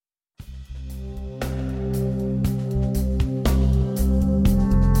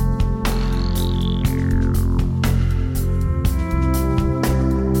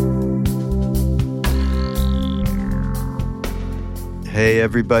Hey,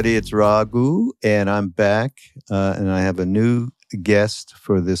 everybody, it's Raghu, and I'm back, and I have a new guest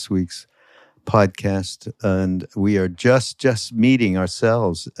for this week's podcast, and we are just meeting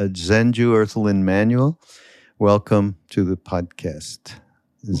ourselves. Zenju, Earthlyn, Manuel, welcome to the podcast,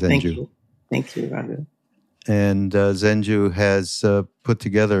 Zenju. Thank you, Raghu. And Zenju has put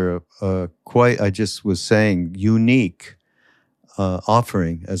together a quite, I just was saying, unique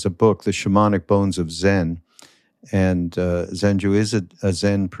offering as a book, The Shamanic Bones of Zen. And Zenju is a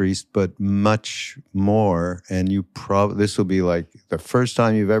Zen priest, but much more. And this will be like the first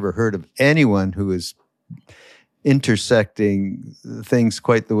time you've ever heard of anyone who is intersecting things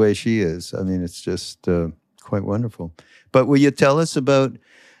quite the way she is. I mean, it's just quite wonderful. But will you tell us about?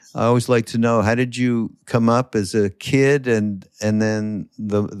 I always like to know, how did you come up as a kid, and then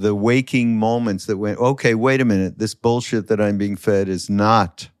the waking moments that went, okay, wait a minute, this bullshit that I'm being fed is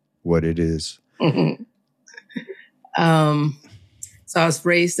not what it is. So I was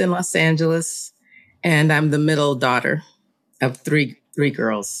raised in Los Angeles, and I'm the middle daughter of three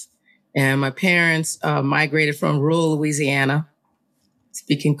girls. And my parents migrated from rural Louisiana,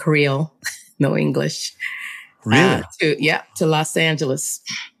 speaking Creole, no English. Really? To Los Angeles.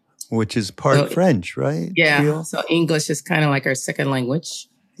 Which is part French, right? Yeah. Creole? So English is kind of like our second language.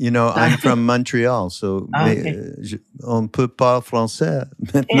 You know, I'm from Montreal, so on peut pas français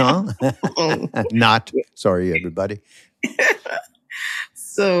maintenant. Not. Sorry, everybody.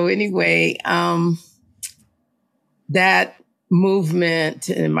 So anyway, that movement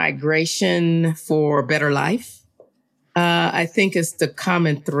and migration for a better life, I think is the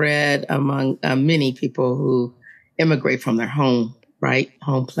common thread among many people who immigrate from their home, right?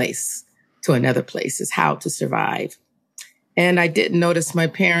 Home place to another place, is how to survive. And I didn't notice my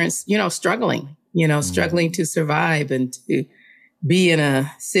parents, struggling to survive and to be in a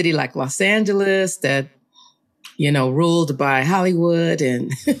city like Los Angeles that, ruled by Hollywood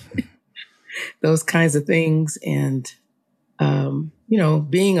and those kinds of things. And,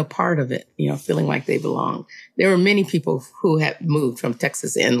 being a part of it, feeling like they belong. There were many people who had moved from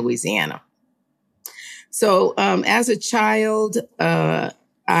Texas and Louisiana. So as a child, I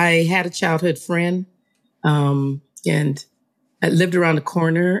had a childhood friend, and I lived around the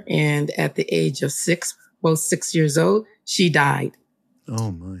corner, and at the age of 6 years old, she died.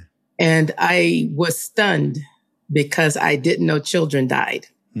 Oh, my. And I was stunned because I didn't know children died.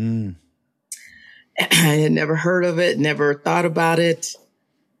 I had never heard of it, never thought about it,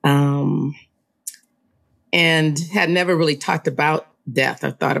 and had never really talked about death or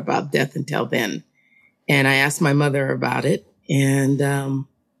thought about death until then. And I asked my mother about it, and,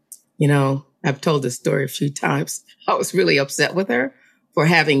 I've told this story a few times. I was really upset with her for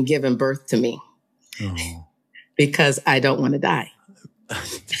having given birth to me because I don't want to die.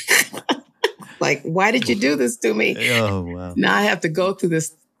 Like, why did you do this to me? Oh, wow. Now I have to go through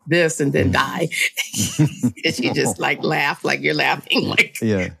this and then die. And she just laughed like you're laughing.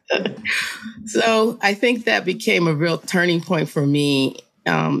 So I think that became a real turning point for me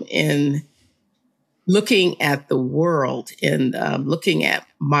in looking at the world and looking at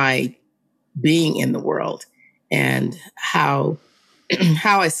my being in the world and how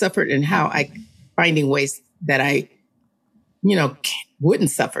I suffered and how I finding ways that I, wouldn't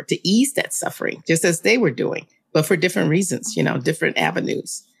suffer, to ease that suffering, just as they were doing, but for different reasons, different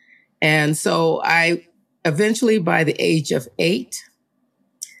avenues. And so I eventually, by the age of 8,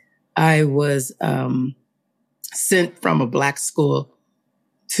 I was sent from a Black school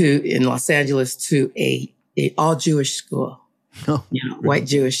in Los Angeles to a all Jewish school, white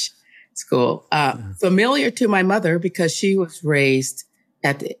Jewish school, familiar to my mother because she was raised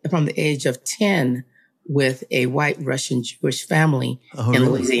from the age of 10 with a white Russian Jewish family in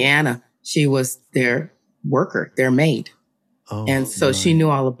Louisiana. She was their worker, their maid. And so she knew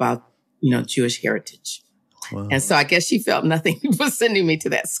all about, Jewish heritage. Wow. And so I guess she felt nothing for sending me to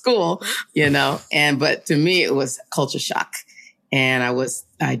that school, but to me, it was culture shock. And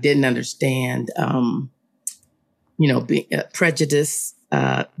I didn't understand, prejudice,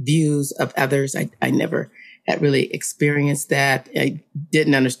 views of others. I never had really experienced that. I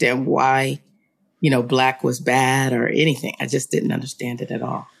didn't understand why, Black was bad or anything. I just didn't understand it at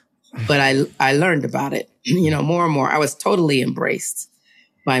all. But I learned about it, more and more. I was totally embraced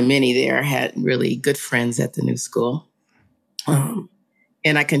by many there. Had really good friends at the new school. And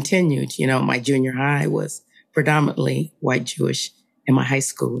I continued, my junior high was predominantly white Jewish, and my high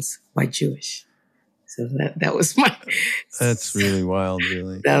school was white Jewish. So that was That's really wild,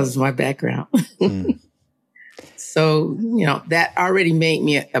 really. That was my background. So, that already made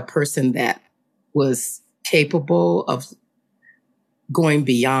me a person that was capable of going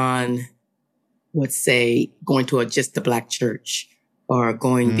beyond, let's say, going to just a Black church or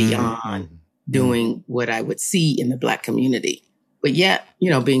going beyond doing what I would see in the Black community. But yet,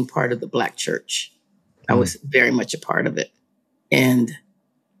 being part of the Black church, I was very much a part of it. And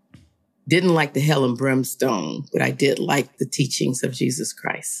didn't like the hell and brimstone, but I did like the teachings of Jesus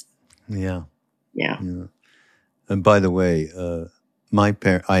Christ. Yeah. Yeah. And by the way,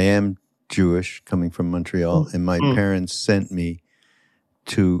 I am Jewish, coming from Montreal, and my parents sent me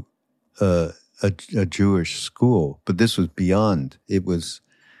to a Jewish school, but this was beyond. It was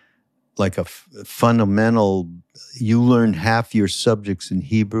like a fundamental. You learned half your subjects in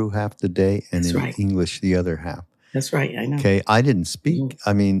Hebrew half the day, and English the other half. That's right. I know. Okay, I didn't speak.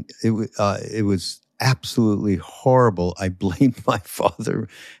 I mean, it was absolutely horrible. I blamed my father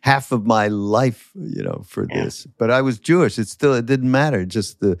half of my life, for this. But I was Jewish. It didn't matter.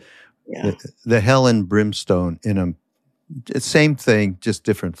 Just the hell and brimstone in a same thing, just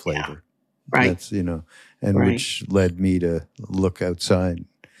different flavor. Right. That's which led me to look outside,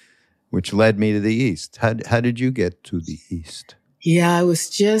 which led me to the East. How did you get to the East? Yeah, I was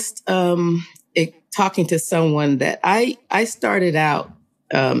just talking to someone that I started out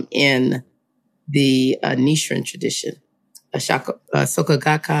in the Nichiren tradition, Soka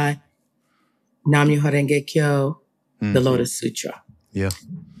Gakkai, Nam-myoho Renge Kyo, the Lotus Sutra. Yeah.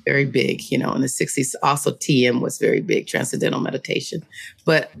 Very big, in the 60s. Also, TM was very big, Transcendental Meditation.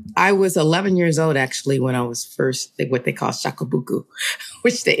 But I was 11 years old, actually, when I was first, what they call shakubuku,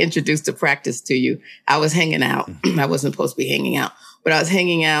 which they introduced the practice to you. I was hanging out. I wasn't supposed to be hanging out, but I was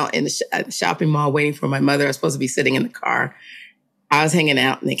hanging out in the shopping mall waiting for my mother. I was supposed to be sitting in the car. I was hanging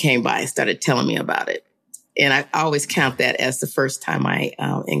out, and they came by and started telling me about it. And I always count that as the first time I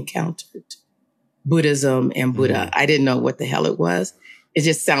encountered Buddhism and Buddha. I didn't know what the hell it was. It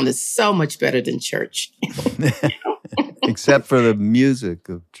just sounded so much better than church. Except for the music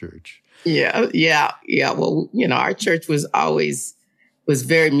of church. Yeah. Well, our church was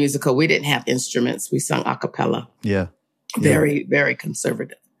very musical. We didn't have instruments. We sung a cappella. Yeah. Very, very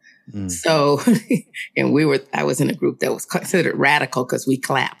conservative. So, and I was in a group that was considered radical because we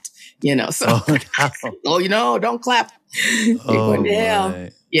clapped, so, don't clap. You're going to hell.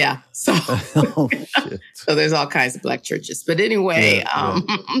 Yeah. So, so there's all kinds of Black churches. But anyway,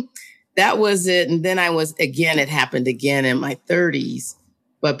 that was it. And then it happened again in my 30s.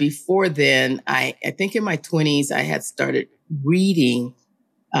 But before then, I think in my 20s, I had started reading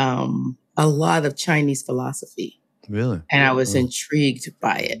a lot of Chinese philosophy. Really? And I was intrigued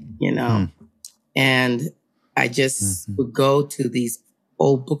by it, And I just would go to these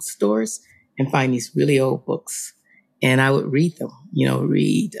old bookstores and find these really old books. And I would read them,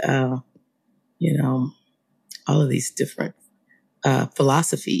 all of these different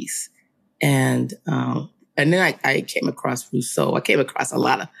philosophies. And then I came across Rousseau. I came across a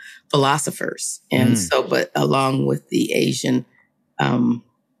lot of philosophers. And but along with the Asian,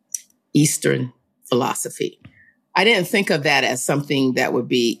 Eastern philosophy, I didn't think of that as something that would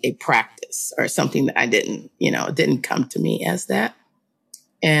be a practice or something that I didn't, it didn't come to me as that.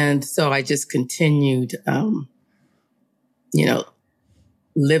 And so I just continued,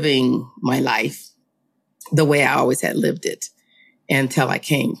 living my life the way I always had lived it until I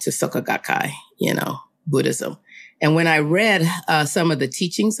came to Soka Gakkai, Buddhism. And when I read some of the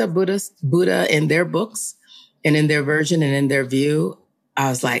teachings of Buddha in their books and in their version and in their view, I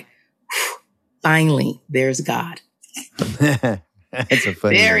was like, finally, there's God. That's a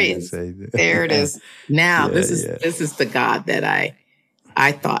funny there way to say that. There it is. Now, this is the God that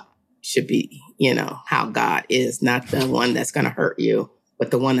I thought should be, how God is, not the one that's going to hurt you,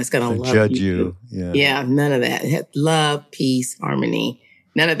 but the one that's going to love judge you. Yeah, none of that. It had love, peace, harmony.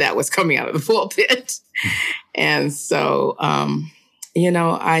 None of that was coming out of the pulpit. And so,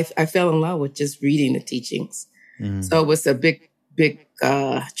 I fell in love with just reading the teachings. So it was a big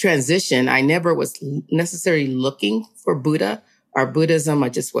transition. I never was necessarily looking for Buddha or Buddhism. I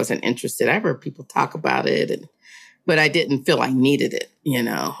just wasn't interested. I heard people talk about it, but I didn't feel I needed it,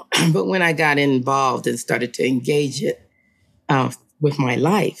 But when I got involved and started to engage it with my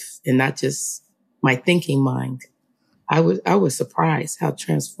life and not just my thinking mind, I was surprised how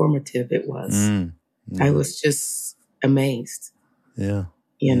transformative it was. I was just amazed. Yeah.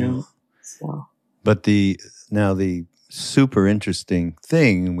 So. But the super interesting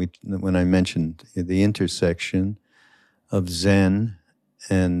thing, when I mentioned the intersection of Zen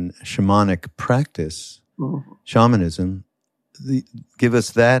and shamanic practice, shamanism, give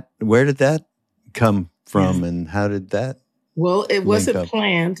us that. Where did that come from, and how did that? Well, it wasn't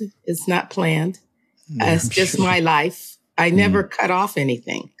planned. It's not planned. It's just my life. I never cut off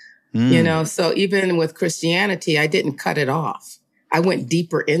anything, So even with Christianity, I didn't cut it off. I went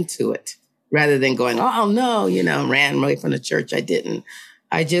deeper into it. rather than going, oh no, ran away from the church. I didn't.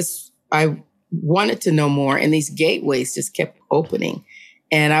 I wanted to know more. And these gateways just kept opening.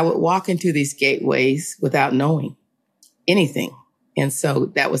 And I would walk into these gateways without knowing anything. And so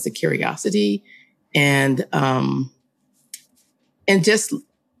that was the curiosity and just,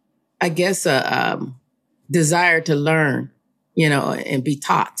 I guess, a desire to learn, and be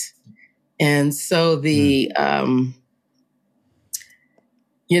taught. And so the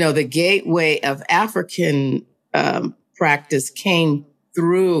gateway of African practice came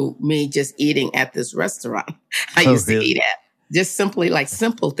through me just eating at this restaurant I used to eat at, just simply like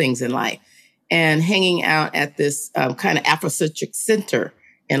simple things in life, and hanging out at this kind of Afrocentric center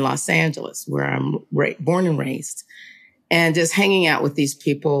in Los Angeles, where I'm born and raised, and just hanging out with these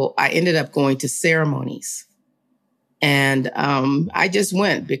people. I ended up going to ceremonies, and I just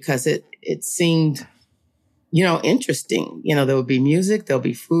went because it seemed, interesting. There would be music, there'll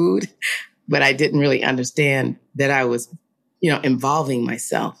be food, but I didn't really understand that I was, involving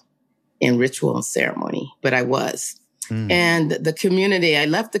myself in ritual and ceremony, but I was. And the community, I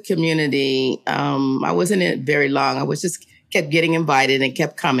left the community. I wasn't in it very long. I was just kept getting invited and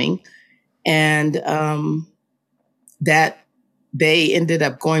kept coming. And that they ended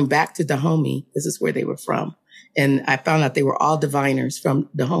up going back to Dahomey. This is where they were from. And I found out they were all diviners from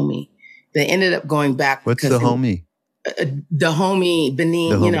Dahomey. They ended up going back. What's Dahomey? Dahomey,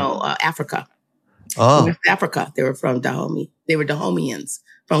 Benin, Dahomey. Africa. Oh. West Africa. They were from Dahomey. They were Dahomeans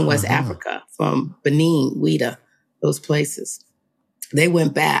from West Africa, from Benin, Ouida, those places. They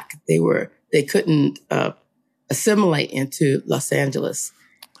went back. They couldn't assimilate into Los Angeles.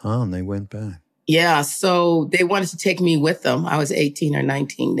 Oh, and they went back. Yeah. So they wanted to take me with them. I was 18 or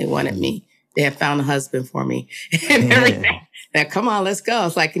 19. They wanted me. They had found a husband for me and everything. Now, come on, let's go.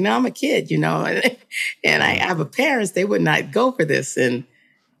 It's like, I'm a kid, and I have a parents. They would not go for this. And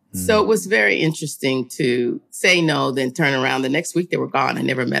so it was very interesting to say no, then turn around. The next week they were gone. I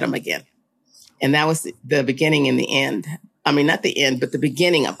never met them again. And that was the beginning and the end. I mean, not the end, but the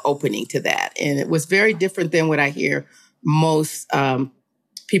beginning of opening to that. And it was very different than what I hear most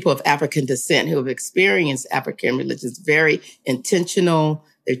people of African descent who have experienced African religions. Very intentional.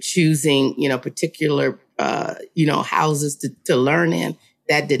 They're choosing, particular, houses to learn in.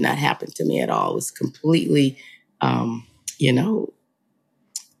 That did not happen to me at all. It was completely,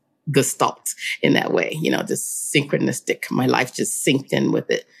 gestalt in that way, just synchronistic. My life just synced in with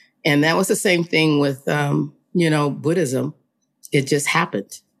it. And that was the same thing with, Buddhism. It just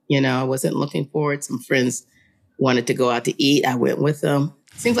happened. I wasn't looking for it. Some friends wanted to go out to eat. I went with them.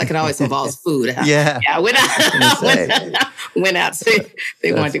 Seems like it always involves food. Huh? Yeah. I went out. Went out.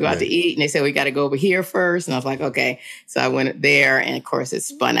 They wanted to go out to eat, and they said, we got to go over here first. And I was like, okay. So I went there, and of course, it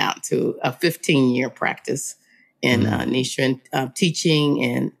spun out to a 15-year practice in Nichiren,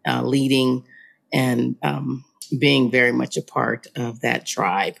 teaching and leading and being very much a part of that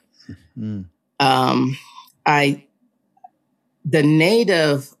tribe. The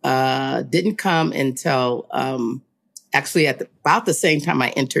native didn't come until actually at about the same time I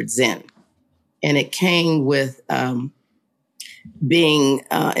entered Zen. And it came with being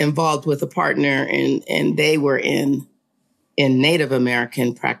involved with a partner, and they were in Native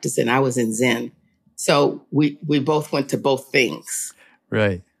American practice, and I was in Zen. So we both went to both things.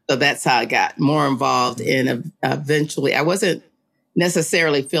 Right. So that's how I got more involved. And eventually, I wasn't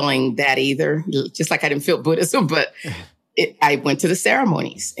necessarily feeling that either, just like I didn't feel Buddhism, but I went to the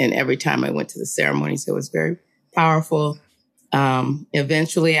ceremonies. And every time I went to the ceremonies, it was very powerful.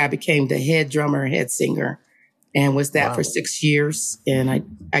 Eventually, I became the head drummer, head singer, and was that for 6 years. And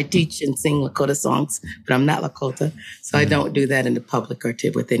I teach and sing Lakota songs, but I'm not Lakota. So I don't do that in the public or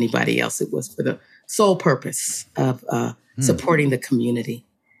with anybody else. It was for the sole purpose of supporting the community.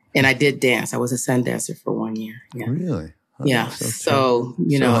 And I did dance. I was a sun dancer for 1 year. Yeah. Really? Oh, yeah. So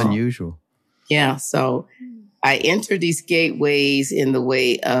unusual. Yeah. So I entered these gateways in the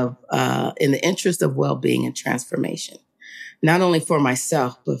way of, in the interest of well-being and transformation, not only for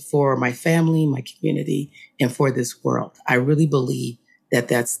myself, but for my family, my community, and for this world. I really believe that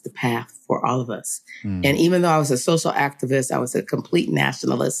that's the path for all of us. And even though I was a social activist, I was a complete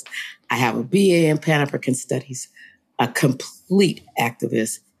nationalist. I have a BA in Pan-African Studies, a complete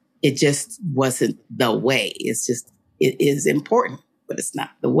activist. It just wasn't the way. It's just, it is important, but it's not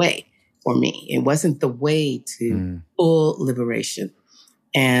the way for me. It wasn't the way to full liberation.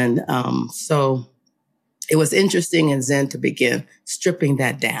 And so it was interesting in Zen to begin stripping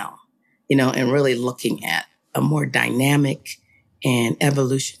that down, and really looking at a more dynamic and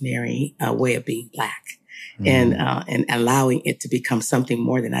evolutionary way of being Black, and allowing it to become something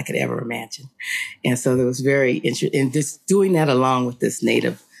more than I could ever imagine. And so it was very interesting. And just doing that along with this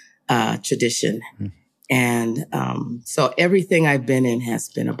Native tradition. And so everything I've been in has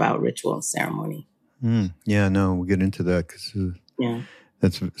been about ritual and ceremony. Yeah, no, we'll get into that because Yeah.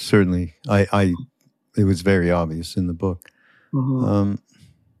 that's certainly, it was very obvious in the book. Mm-hmm.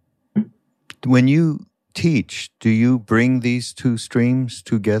 When you teach, do you bring these two streams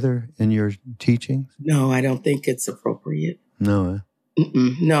together in your teachings? No, I don't think it's appropriate. No.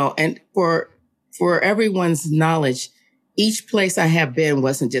 No. And for everyone's knowledge, each place I have been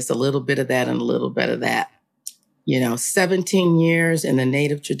wasn't just a little bit of that and a little bit of that. 17 years in the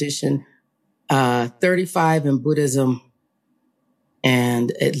native tradition, 35 in Buddhism,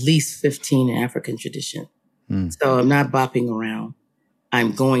 and at least 15 in African tradition. So I'm not bopping around.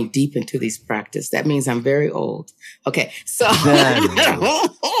 I'm going deep into these practices. That means I'm very old. Okay. So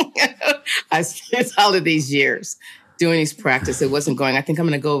I spent all of these years doing these practices. It wasn't going, I think I'm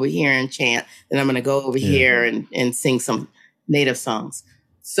going to go over here and chant, then I'm going to go over here and sing some native songs.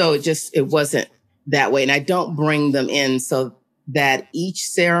 So it wasn't that way. And I don't bring them in so that each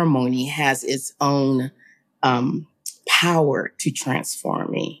ceremony has its own power to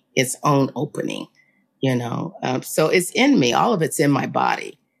transform me, its own opening, so it's in me. All of it's in my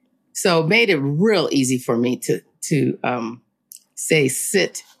body. So it made it real easy for me to say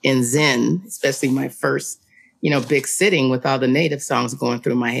sit in Zen, especially my first, big sitting with all the native songs going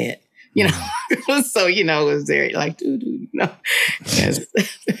through my head, so, it was very like, Yes.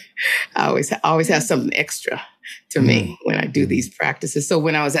 I always have something extra to me when I do these practices. So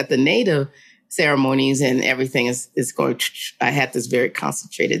when I was at the native ceremonies and everything is going, I had this very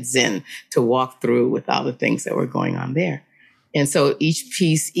concentrated Zen to walk through with all the things that were going on there. And so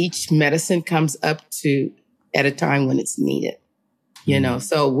each medicine comes up at a time when it's needed,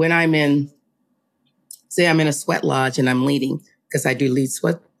 So when I'm in a sweat lodge and I'm leading, because I do lead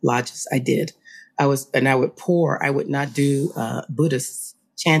sweat lodges, I would pour. I would not do Buddhist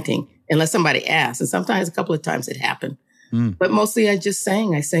chanting unless somebody asked. And sometimes a couple of times it happened. But mostly I just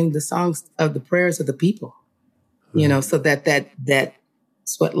sang. I sang the songs of the prayers of the people, so that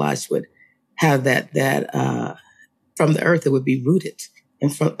sweat lodge would have that from the earth, it would be rooted in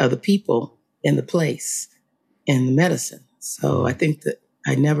front of the people in the place and the medicine. So I think that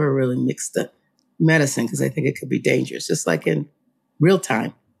I never really mixed the medicine because I think it could be dangerous. Just like in real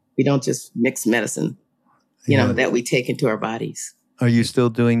time, we don't just mix medicine, that we take into our bodies. Are you still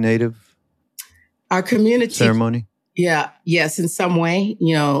doing native our community ceremony? Yeah. Yes. In some way,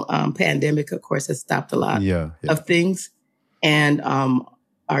 pandemic, of course, has stopped a lot of things. And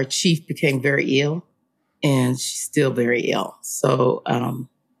our chief became very ill and she's still very ill. So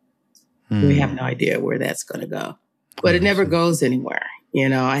we have no idea where that's going to go, but it never goes anywhere.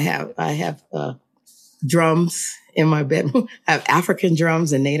 I have drums in my bedroom. I have African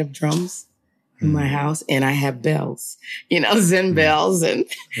drums and native drums in my house, and I have bells, Zen bells and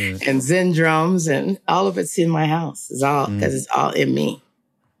Zen drums, and all of it's in my house. It's all because it's all in me.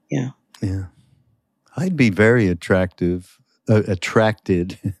 Yeah. Yeah. I'd be very attracted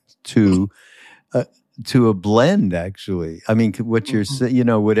to a blend, actually. I mean, what you're saying,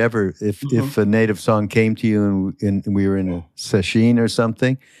 whatever. If a native song came to you and we were in a session or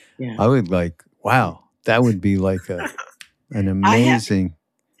something, I would like, wow, that would be like an amazing.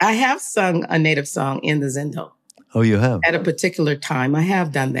 I have sung a native song in the Zendo. Oh, you have? At a particular time. I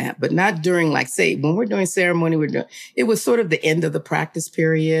have done that, but not during, when we're doing ceremony, it was sort of the end of the practice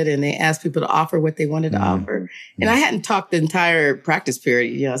period, and they asked people to offer what they wanted to offer. And I hadn't talked the entire practice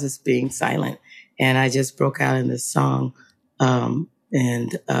period, I was just being silent. And I just broke out in this song. And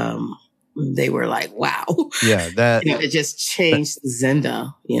they were like, wow. Yeah, that it just changed the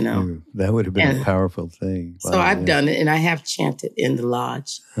Zendo, That would have been a powerful thing. Wow, so I've done it, and I have chanted in the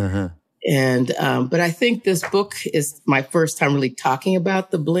lodge. And but I think this book is my first time really talking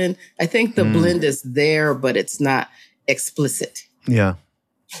about the blend. I think the blend is there, but it's not explicit. Yeah.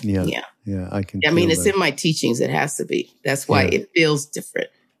 I can. I mean, it's in my teachings. It has to be. That's why it feels different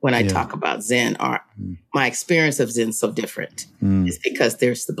when I talk about Zen. Or my experience of Zen is so different. It's because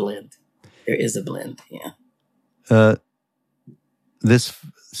there's the blend. There is a blend, So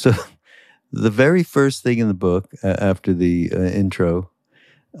the very first thing in the book after the intro,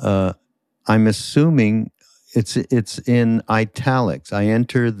 I'm assuming it's in italics. I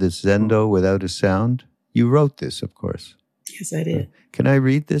enter the Zendo without a sound. You wrote this, of course. Yes, I did. Can I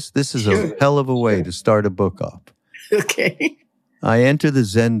read this? This is a hell of a way to start a book off. Okay. I enter the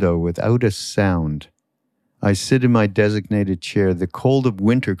Zendo without a sound. I sit in my designated chair. The cold of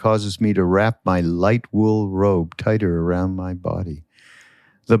winter causes me to wrap my light wool robe tighter around my body.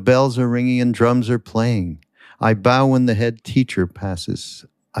 The bells are ringing and drums are playing. I bow when the head teacher passes.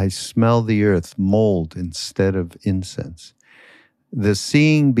 I smell the earth, mold instead of incense. The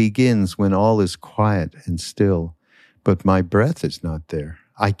seeing begins when all is quiet and still, but my breath is not there.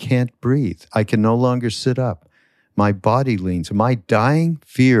 I can't breathe. I can no longer sit up. My body leans. My dying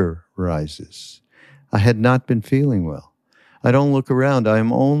fear rises. I had not been feeling well. I don't look around. I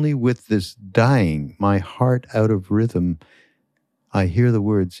am only with this dying, my heart out of rhythm. I hear the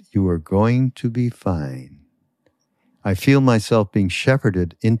words, "You are going to be fine." I feel myself being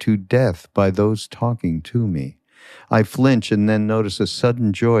shepherded into death by those talking to me. I flinch and then notice a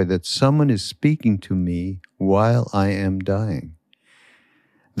sudden joy that someone is speaking to me while I am dying.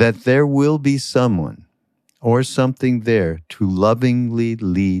 That there will be someone or something there to lovingly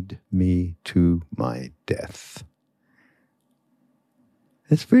lead me to my death.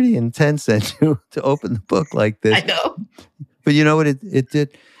 It's pretty intense, Zenju, to open the book like this. I know. But you know what it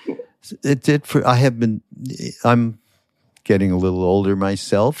did? It did for, I'm getting a little older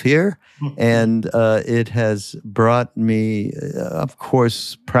myself here, and it has brought me, of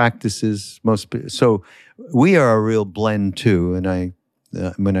course, practices. So we are a real blend too, and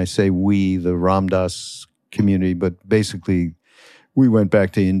when I say we, the Ram Dass community, but basically we went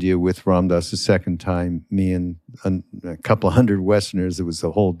back to India with Ram Dass the second time, me and a couple of hundred Westerners. It was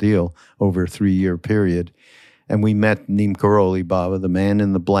the whole deal over a 3-year period. And we met Neem Karoli Baba, the man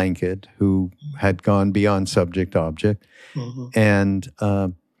in the blanket who had gone beyond subject object. Mm-hmm.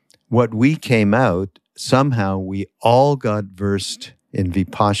 And what we came out, somehow we all got versed in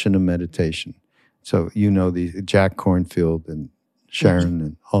Vipassana meditation. So you know the Jack Cornfield and Sharon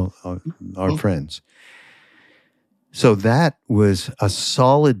and all our friends. So that was a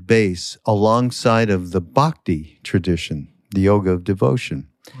solid base alongside of the Bhakti tradition, the yoga of devotion.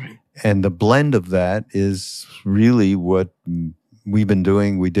 Right. And the blend of that is really what we've been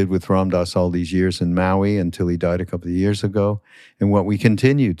doing. We did with Ram Dass all these years in Maui until he died a couple of years ago, and what we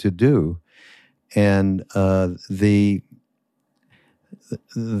continue to do. And the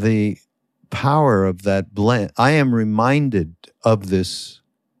power of that blend, I am reminded of this,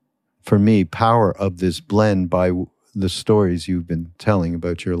 for me, power of this blend by the stories you've been telling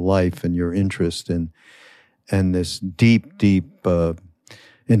about your life and your interest and this deep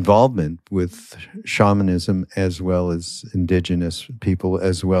involvement with shamanism as well as indigenous people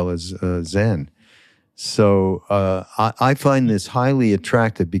as well as Zen. So I find this highly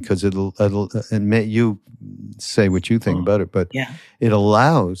attractive because it'll admit, you say what you think about it, but it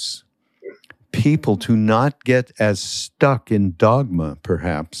allows people to not get as stuck in dogma,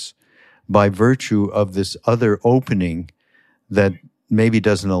 perhaps, by virtue of this other opening that maybe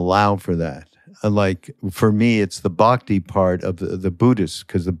doesn't allow for that. Like, for me, it's the bhakti part of the Buddhist,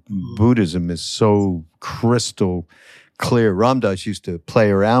 because the Buddhism is so crystal clear. Ram Dass used to play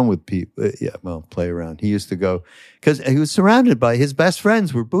around with people. Play around. He used to go, because he was surrounded by, his best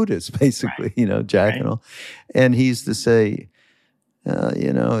friends were Buddhists, basically, right. Jack and all. And he used to say,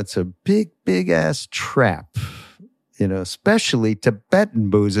 it's a big ass trap. Especially Tibetan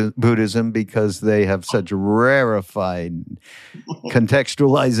Buddhism, because they have such rarefied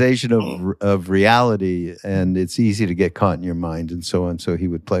contextualization of reality, and it's easy to get caught in your mind and so on. So he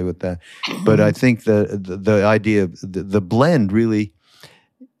would play with that. But I think the idea of the blend really,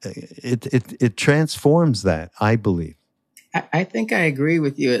 it transforms that, I believe. I think I agree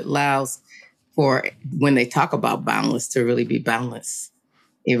with you. It allows for, when they talk about boundless, to really be boundless.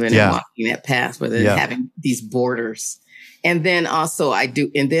 Even in walking that path, where they're having these borders. And then also and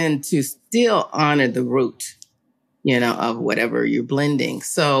then to still honor the root, of whatever you're blending.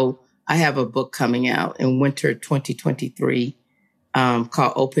 So I have a book coming out in winter 2023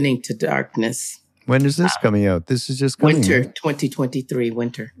 called Opening to Darkness. When is this coming out? This is just coming out. Winter 2023,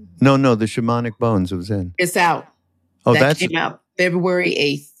 winter. No, the Shamanic Bones of Zen. It's out. Oh, that came out February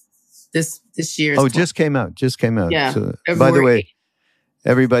 8th this year. Oh, just came out. Yeah. So, by the way,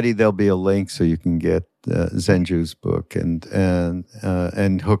 everybody, there'll be a link so you can get Zenju's book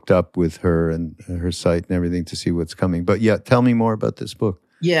and hooked up with her and her site and everything to see what's coming. But tell me more about this book.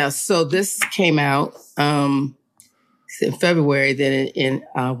 Yeah, so this came out in February. Then in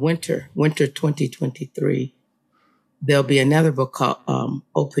winter 2023, there'll be another book called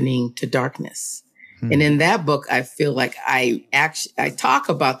Opening to Darkness. And in that book, I feel like I talk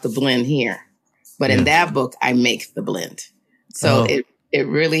about the blend here, but in that book, I make the blend. So it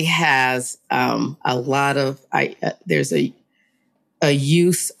really has a lot of, there's a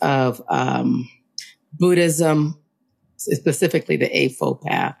use of Buddhism, specifically the Eightfold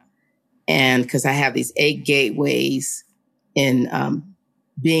Path. And because I have these 8 gateways in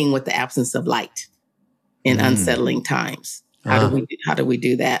being with the absence of light in unsettling times. How do we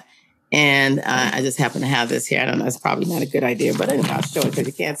do that? And I just happen to have this here. I don't know, it's probably not a good idea, but anyway, I'll show it because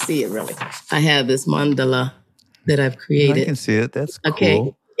you can't see it really. I have this mandala that I've I created. can see it. That's Okay.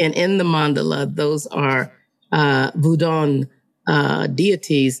 cool. And in the mandala, those are Vodun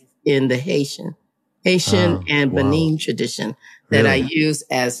deities in the Haitian and Benin tradition that I use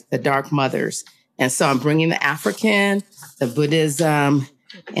as the dark mothers. And so I'm bringing the African, the Buddhism,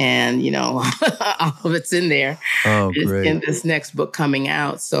 and, all of it's in there. Oh, great. In this next book coming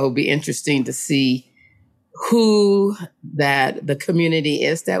out. So it'll be interesting to see who that the community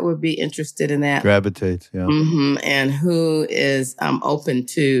is that would be interested in that. Gravitates, yeah. Mm-hmm. And who is open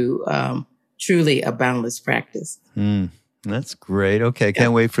to truly a boundless practice. That's great. Okay,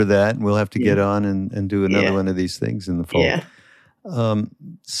 can't wait for that. We'll have to get on and do another one of these things in the fall. Yeah.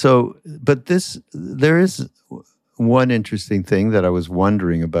 But there is one interesting thing that I was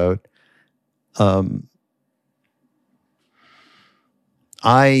wondering about.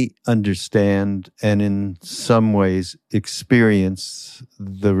 I understand and in some ways experience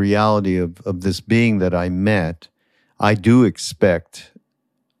the reality of this being that I met. I do expect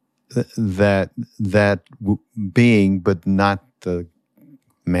that being, but not the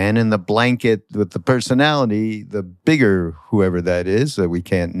man in the blanket with the personality, the bigger whoever that is that we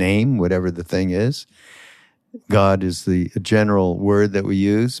can't name, whatever the thing is. God is the general word that we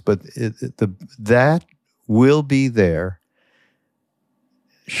use, but that will be there.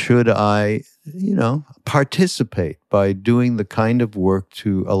 Should I, participate by doing the kind of work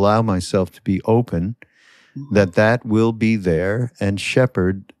to allow myself to be open, that will be there and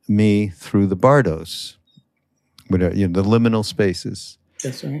shepherd me through the bardos, whatever, the liminal spaces.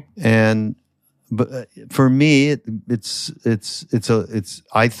 That's right. But for me, it's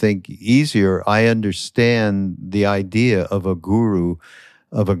I think easier. I understand the idea of a guru,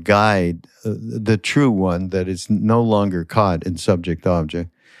 of a guide, the true one that is no longer caught in subject-object.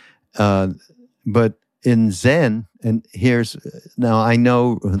 But in Zen, and now I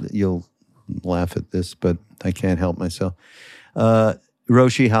know you'll laugh at this, but I can't help myself.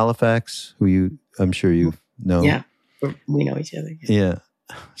 Roshi Halifax, who I'm sure you know. Yeah, we know each other. Yeah.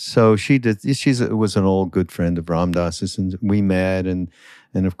 So she was an old good friend of Ram Dass's, and we met and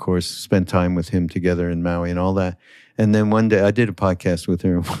of course spent time with him together in Maui and all that. And then one day I did a podcast with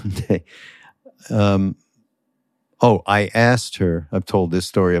her, and one day, I asked her, I've told this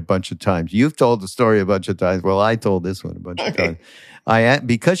story a bunch of times. You've told the story a bunch of times. Well, I told this one a bunch of times.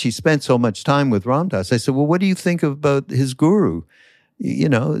 Because she spent so much time with Ram Dass, I said, well, what do you think about his guru?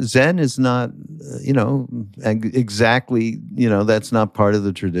 Zen is not, exactly, that's not part of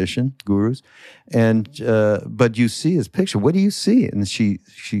the tradition, gurus. And, but you see his picture. What do you see? And she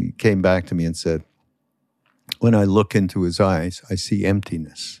came back to me and said, when I look into his eyes, I see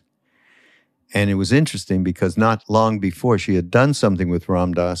emptiness. And it was interesting because not long before she had done something with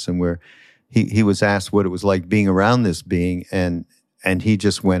Ram Dass, and where he was asked what it was like being around this being, and he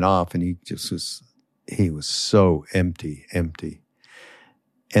just went off, and he was so empty.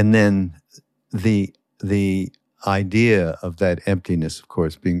 And then the idea of that emptiness, of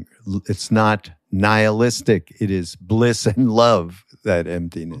course, it's not nihilistic. It is bliss and love, that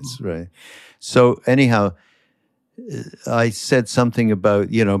emptiness, right? So anyhow, I said something about,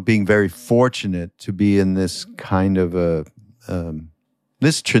 being very fortunate to be in this kind of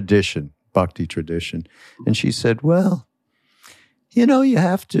this tradition, bhakti tradition. And she said, well, you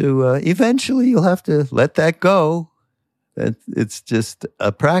have to, eventually you'll have to let that go. It's just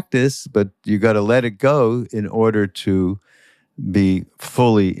a practice, but you got to let it go in order to be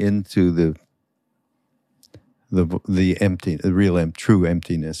fully into the empty, the real, true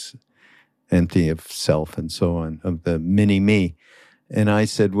emptiness, empty of self and so on, of the mini me. And I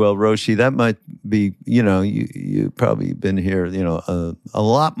said, well, Roshi, that might be, you probably been here, a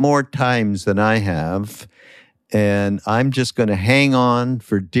lot more times than I have. And I'm just going to hang on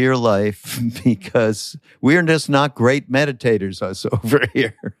for dear life because we're just not great meditators, us over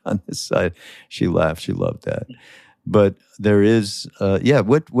here on this side. She laughed. She loved that. But there is,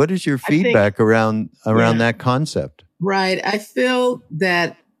 what is your feedback around that concept? Right. I feel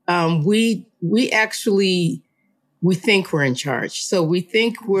that we think we're in charge. So we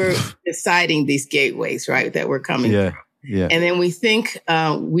think we're deciding these gateways, right, that we're coming through. Yeah. And then we think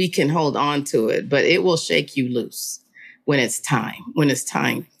we can hold on to it, but it will shake you loose when it's time. When it's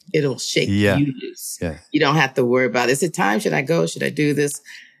time, it'll shake you loose. Yeah. You don't have to worry about, is it time? Should I go? Should I do this?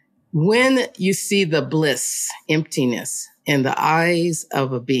 When you see the bliss, emptiness in the eyes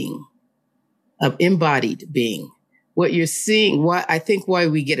of a being, of embodied being, what you're seeing, why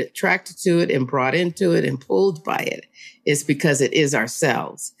we get attracted to it and brought into it and pulled by it is because it is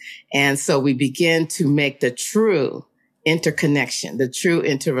ourselves. And so we begin to make the true interconnection, the true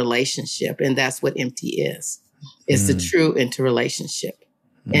interrelationship. And that's what empty is. It's the true interrelationship.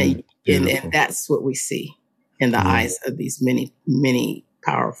 And that's what we see. in the eyes of these many, many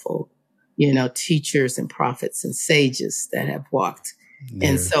powerful, teachers and prophets and sages that have walked.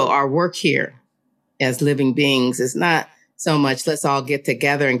 And so our work here as living beings is not so much let's all get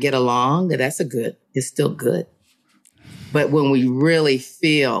together and get along. It's still good. But when we really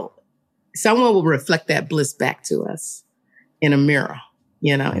feel, someone will reflect that bliss back to us in a mirror,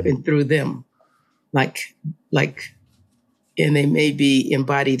 and through them, like, and they may be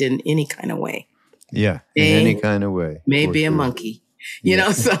embodied in any kind of way. Yeah, in any kind of way. Maybe a monkey,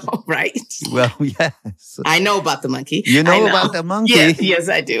 so, right? Well, yes. I know about the monkey. You know about the monkey? Yes,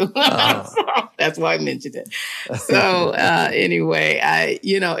 I do. So that's why I mentioned it. So anyway,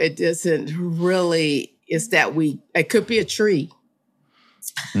 it doesn't really, it's that it could be a tree,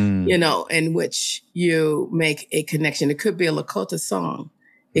 in which you make a connection. It could be a Lakota song.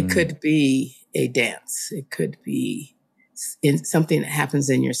 It could be a dance. It could be in something that happens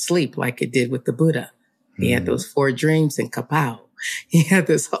in your sleep, like it did with the Buddha. He had those 4 dreams in Kapow. He had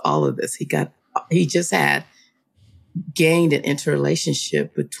all of this. He just had gained an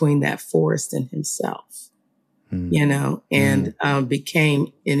interrelationship between that forest and himself, and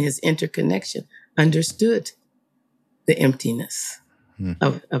became, in his interconnection, understood the emptiness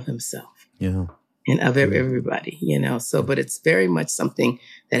of himself. Yeah. And of everybody, so, but it's very much something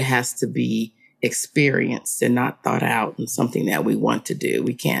that has to be experienced and not thought out, and something that we want to do.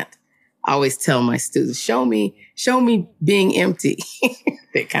 We can't. I always tell my students, show me being empty.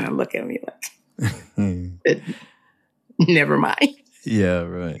 They kind of look at me like, never mind. Yeah,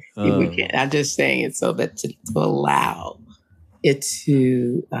 right. We can't. I'm just saying it so that to allow it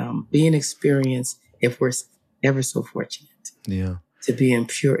to be an experience, if we're ever so fortunate. Yeah. To be in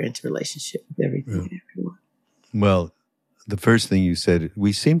pure interrelationship with everything and everyone. Well, the first thing you said,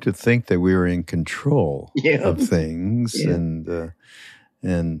 we seem to think that we were in control of things, and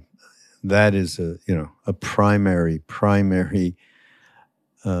that is a primary.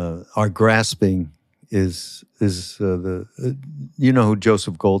 Our grasping is the who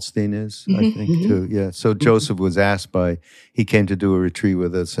Joseph Goldstein is, I think too. Yeah. So Joseph was asked he came to do a retreat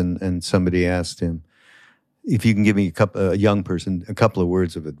with us, and somebody asked him, if you can give me a young person a couple of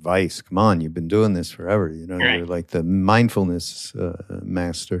words of advice. Come on, you've been doing this forever. Right. You're like the mindfulness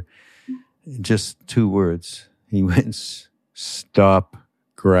master. Just 2 words. He went, stop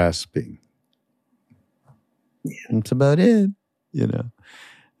grasping. Yeah. That's about it, And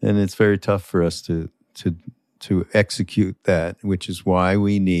it's very tough for us to execute that, which is why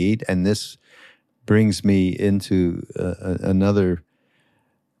we need, and this brings me into another.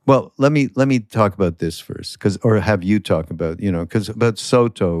 Well, let me talk about this first, or have you talk about, because about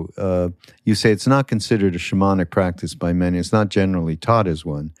Soto, you say it's not considered a shamanic practice by many. It's not generally taught as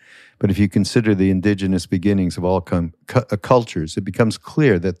one. But if you consider the indigenous beginnings of all cultures, it becomes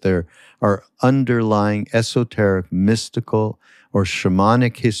clear that there are underlying esoteric, mystical, or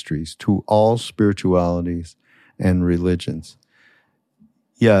shamanic histories to all spiritualities and religions.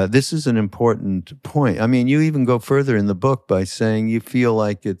 Yeah, this is an important point. I mean, you even go further in the book by saying you feel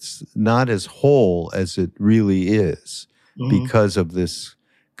like it's not as whole as it really is because of this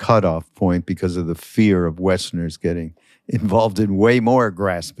cutoff point, because of the fear of Westerners getting involved in way more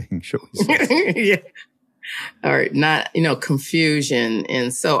grasping, shall we say. Yeah. Or not, confusion.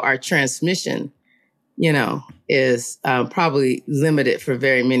 And so our transmission, is probably limited for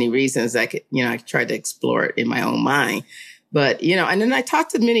very many reasons. I tried to explore it in my own mind. But, and then I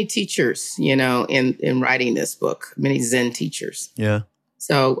talked to many teachers, in writing this book, many Zen teachers. Yeah.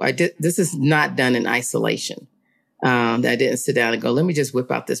 So this is not done in isolation. That I didn't sit down and go, let me just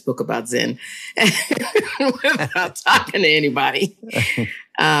whip out this book about Zen without talking to anybody.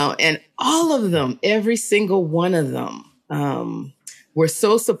 And all of them, every single one of them, were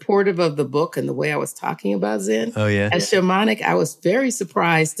so supportive of the book and the way I was talking about Zen. Oh, yeah. As shamanic, I was very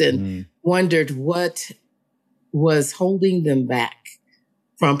surprised and wondered what was holding them back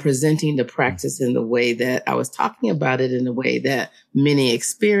from presenting the practice in the way that I was talking about it, in the way that many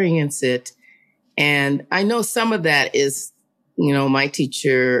experience it. And I know some of that is, my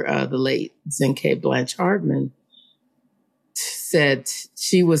teacher, the late Zenke Blanche Hardman, said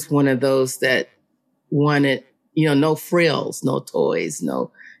she was one of those that wanted, no frills, no toys,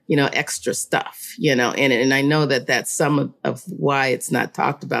 no, extra stuff, and I know that that's some of why it's not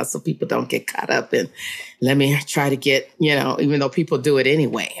talked about. So people don't get caught up in, let me try to get, even though people do it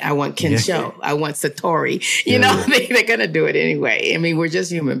anyway. I want Kensho. I want Satori, they're going to do it anyway. I mean, we're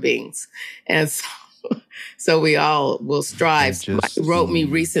just human beings. And so we all will strive. Somebody wrote me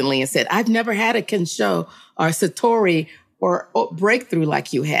recently and said, I've never had a Kensho or Satori or breakthrough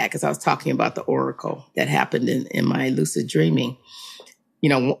like you had. Cause I was talking about the oracle that happened in my lucid dreaming.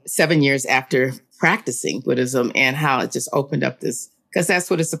 7 years after practicing Buddhism and how it just opened up this, because that's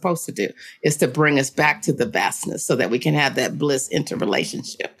what it's supposed to do, is to bring us back to the vastness so that we can have that bliss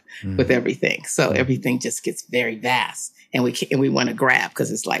interrelationship with everything. So everything just gets very vast, and we want to grab,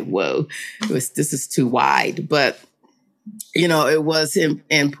 because it's like, whoa, this is too wide. But, it was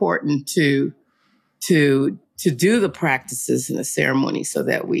important to do the practices and the ceremony so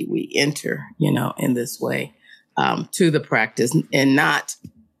that we enter, in this way to the practice, and not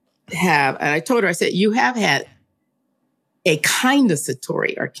have, and I told her, I said, you have had a kind of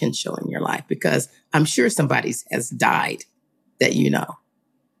satori or kensho in your life, because I'm sure somebody has died that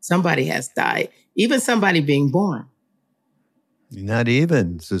somebody has died, even somebody being born. Not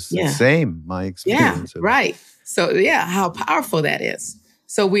even, it's just the same, my experience. Yeah, right. So how powerful that is.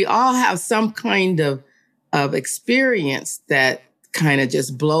 So we all have some kind of experience that kind of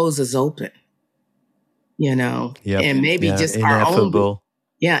just blows us open, and maybe just ineffable.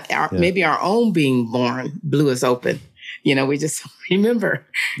 Maybe our own being born blew us open. We just remember.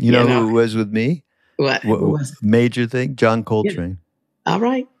 You know who was with me? What was major thing? John Coltrane. Yeah. All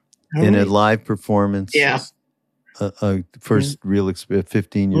right. In a live performance. Yeah. First real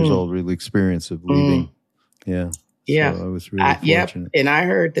 15 years old real experience of leaving. Yeah. Yeah. So I was really fortunate. And I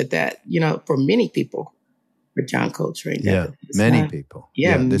heard that, for many people, for John Coltrane. Many people.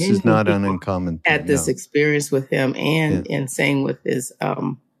 Yeah. This is not an uncommon thing. Had this experience with him and same with his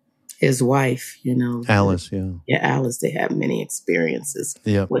wife, Alice, Alice, they have many experiences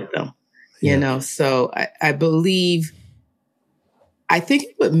with them, Yeah. So I think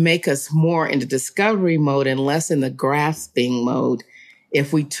it would make us more in the discovery mode and less in the grasping mode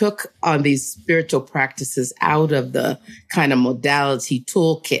if we took on these spiritual practices out of the kind of modality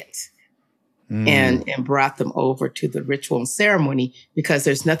toolkit and brought them over to the ritual and ceremony, because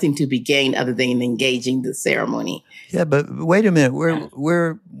there's nothing to be gained other than engaging the ceremony. Yeah, but wait a minute.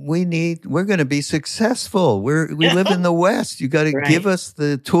 We're going to be successful. We live in the West. You got to give us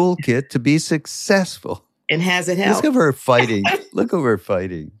the toolkit to be successful. And has it helped? Look at her fighting. Look at her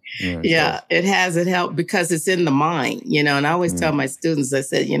fighting. It has it helped, because it's in the mind, and I always tell my students, I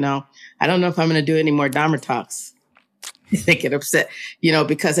said, I don't know if I'm going to do any more Dharma talks. They get upset,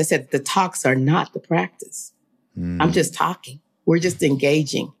 because I said the talks are not the practice. I'm just talking. We're just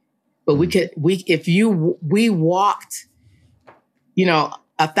engaging. But we walked,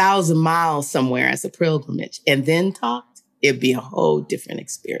 1,000 miles somewhere as a pilgrimage and then talked, it'd be a whole different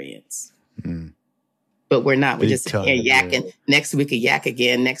experience. But we're not. We're just here yakking. Yeah. Next week, a yak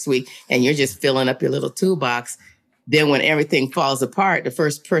again. Next week, and you're just filling up your little toolbox. Then when everything falls apart, the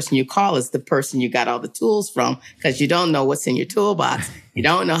first person you call is the person you got all the tools from, because you don't know what's in your toolbox. You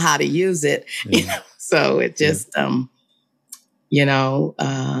don't know how to use it. So it just, we're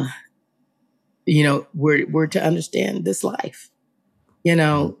to understand this life.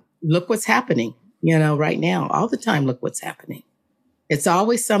 Look what's happening, right now. All the time, look what's happening. It's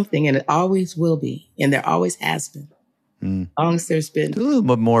always something, and it always will be, and there always has been. As long as there's been. A little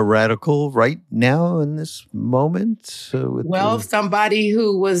bit more radical right now in this moment. Somebody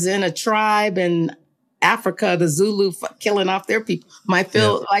who was in a tribe in Africa, the Zulu killing off their people, might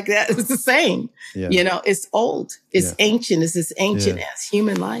feel like that. It's the same. Yeah. It's old. It's ancient. It's as ancient as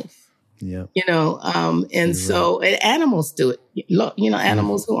human life. Yeah. And so animals do it. Look,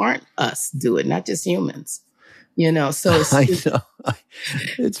 animals who aren't us do it, not just humans. So I know.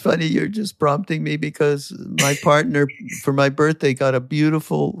 It's funny. You're just prompting me, because my partner for my birthday got a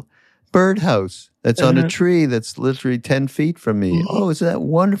beautiful birdhouse that's on a tree that's literally 10 feet from me. Oh, isn't that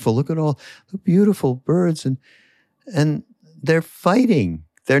wonderful? Look at all the beautiful birds, and they're fighting.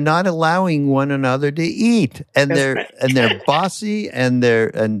 They're not allowing one another to eat, and they're bossy, and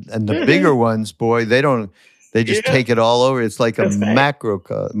the bigger ones, boy, they don't. They just take it all over. It's like a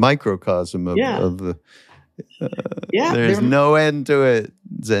microcosm of the. There's no end to it,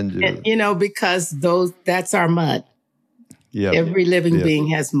 Zenju. And, because that's our mud. Yeah. Every living being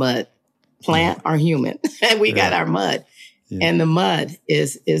has mud, plant or human. And we got our mud. Yeah. And the mud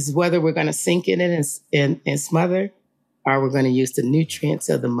is whether we're going to sink in it and smother, or we're going to use the nutrients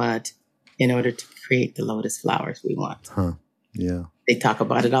of the mud in order to create the lotus flowers we want. Huh. Yeah. They talk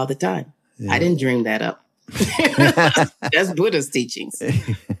about it all the time. Yeah. I didn't dream that up. That's Buddha's teachings.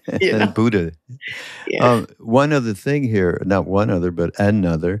 And Buddha. Yeah. One other thing here, not one other, but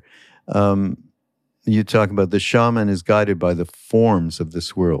another. You talk about the shaman is guided by the forms of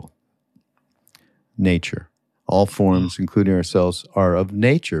this world. Nature. All forms, including ourselves, are of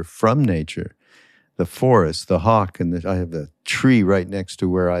nature, from nature. The forest, the hawk, and I have the tree right next to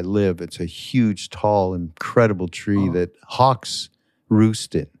where I live. It's a huge, tall, incredible tree that hawks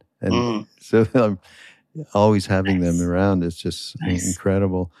roost in. And so I'm always having them around. It's just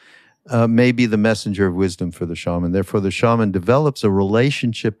incredible. may be the messenger of wisdom for the shaman. Therefore, the shaman develops a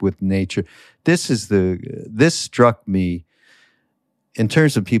relationship with nature. This struck me in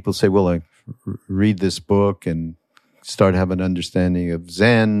terms of people say, well, I read this book and start having an understanding of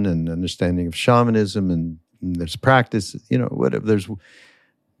Zen and understanding of shamanism, and there's practice, whatever.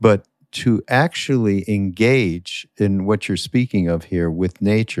 But to actually engage in what you're speaking of here with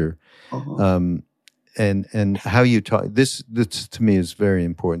nature, and how you talk, this to me is very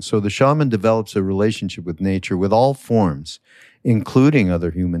important. So the shaman develops a relationship with nature, with all forms, including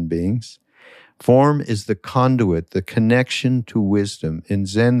other human beings. Form is the conduit, the connection to wisdom. In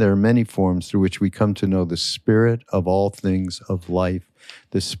Zen, there are many forms through which we come to know the spirit of all things of life.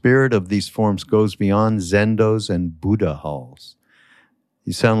 The spirit of these forms goes beyond zendos and Buddha halls.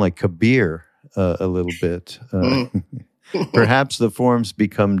 You sound like Kabir a little bit. Perhaps the forms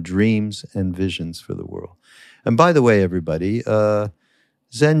become dreams and visions for the world. And by the way, everybody,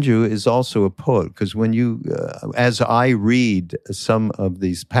 Zenju is also a poet, because when you, as I read some of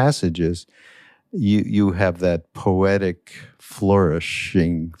these passages, you have that poetic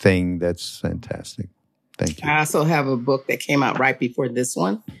flourishing thing that's fantastic. Thank you. I also have a book that came out right before this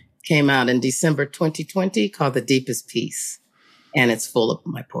one. Came out in December 2020 called The Deepest Peace. And it's full of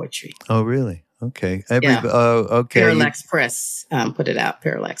my poetry. Oh, really? Okay. Okay. Parallax Press put it out.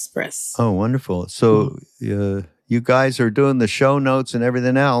 Parallax Press. Oh, wonderful. So you guys are doing the show notes and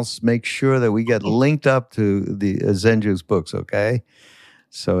everything else. Make sure that we get linked up to the Zenju's books, okay?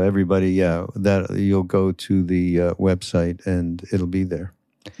 So everybody, that you'll go to the website and it'll be there.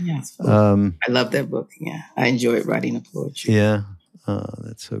 Yeah, I love that book. Yeah, I enjoyed writing the poetry. Yeah,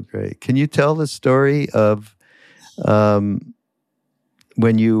 that's so great. Can you tell the story of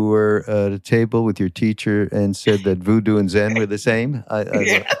when you were at a table with your teacher and said that voodoo and Zen were the same?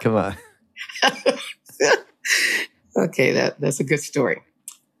 Come on. Okay, that's a good story.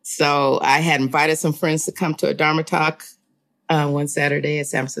 So I had invited some friends to come to a Dharma talk one Saturday at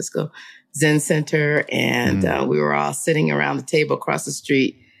San Francisco Zen Center, and we were all sitting around the table across the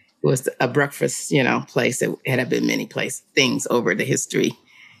street. It was a breakfast, place that had been many things over the history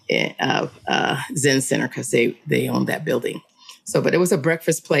of Zen Center, because they owned that building. So, but it was a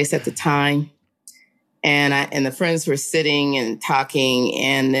breakfast place at the time, and the friends were sitting and talking,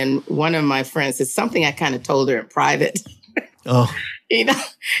 and then one of my friends said something I kind of told her in private. Oh,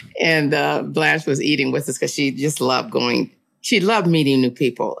 and Blanche was eating with us because she just loved going. She loved meeting new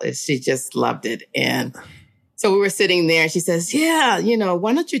people. She just loved it. And so we were sitting there and she says, yeah,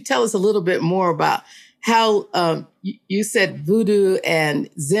 why don't you tell us a little bit more about how you said voodoo and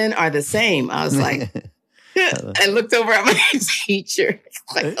Zen are the same. I was like, I looked over at my teacher,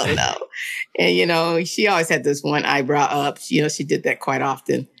 like, oh no. And, she always had this one eyebrow up. She did that quite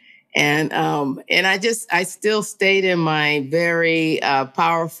often. And I still stayed in my very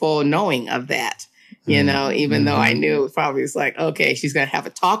powerful knowing of that. Even though I knew it probably was like, okay, she's going to have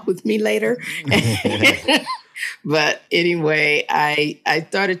a talk with me later. But anyway, I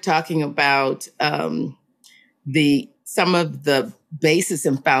started talking about some of the basis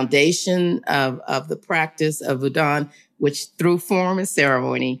and foundation of the practice of Wudang, which through form and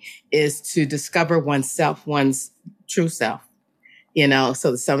ceremony is to discover oneself, one's true self,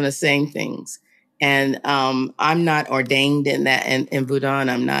 so some of the same things. And I'm not ordained in that in Wudang.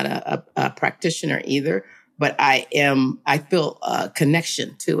 I'm not a practitioner either, but I feel a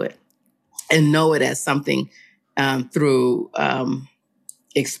connection to it and know it as something through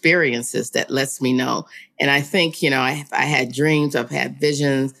experiences that lets me know. And I think, I had dreams, I've had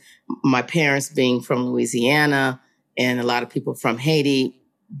visions. My parents being from Louisiana and a lot of people from Haiti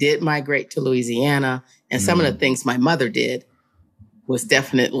did migrate to Louisiana. And some of the things my mother did was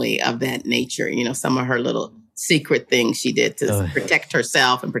definitely of that nature. Some of her little secret things she did to protect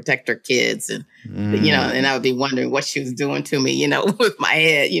herself and protect her kids. And, and I would be wondering what she was doing to me, with my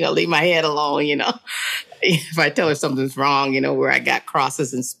head, leave my head alone, if I tell her something's wrong, where I got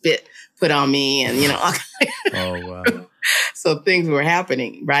crosses and spit put on me and, Oh, wow. So things were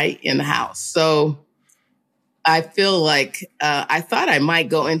happening right in the house. So I feel like I thought I might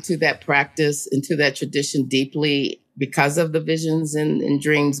go into that practice, into that tradition deeply because of the visions and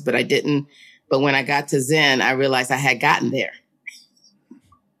dreams, but I didn't. But when I got to Zen, I realized I had gotten there.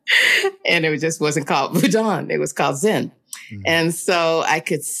 And it just wasn't called Wudang. It was called Zen. Mm-hmm. And so I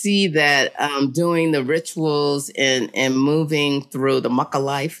could see that doing the rituals and moving through the mucka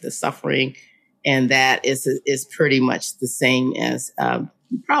life, the suffering, and that is pretty much the same as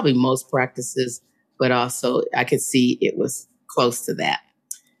probably most practices, but also I could see it was close to that.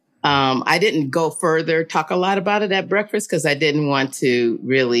 I didn't go further, talk a lot about it at breakfast because I didn't want to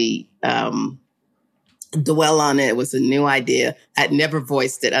really dwell on it. It was a new idea. I'd never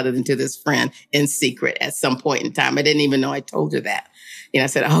voiced it other than to this friend in secret at some point in time. I didn't even know I told her that. I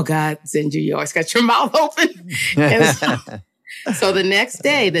said, oh God, Zenju, you always got your mouth open. So the next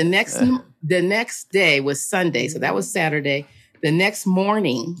day was Sunday. So that was Saturday. The next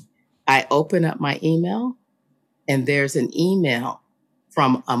morning, I open up my email and there's an email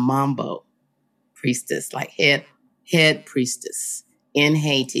from a Mambo priestess, like head priestess in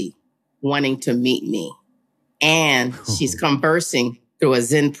Haiti, wanting to meet me. And she's conversing through a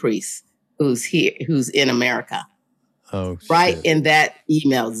Zen priest who's in America. Oh, right shit. in that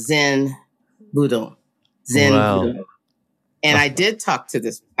email, Zen Buddha. And I did talk to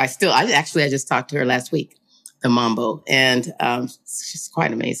this. I just talked to her last week, the Mambo, and she's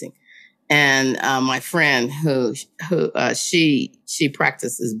quite amazing. And my friend she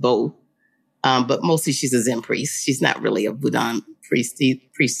practices both, but mostly she's a Zen priest. She's not really a Buddha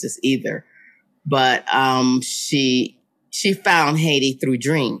priestess either. But she found Haiti through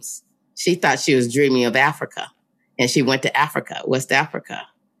dreams. She thought she was dreaming of Africa, and she went to Africa, West Africa.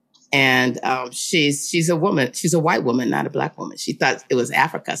 And she's a woman. She's a white woman, not a black woman. She thought it was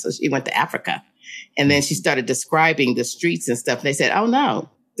Africa, so she went to Africa. And then she started describing the streets and stuff. And they said, "Oh no,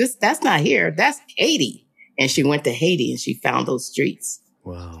 that's not here. That's Haiti." And she went to Haiti and she found those streets.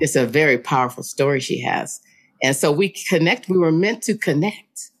 Wow, it's a very powerful story she has. And so we connect. We were meant to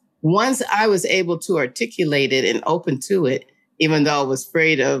connect. Once I was able to articulate it and open to it, even though I was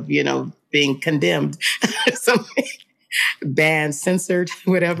afraid of, being condemned, so banned, censored,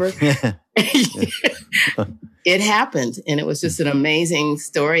 whatever. It happened. And it was just an amazing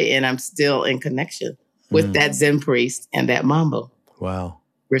story. And I'm still in connection with that Zen priest and that Mambo. Wow.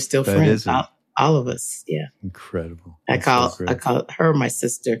 We're still friends, all of us. Yeah. Incredible. I call her my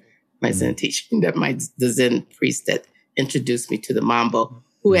sister, my Zen teacher, the Zen priest that introduced me to the Mambo,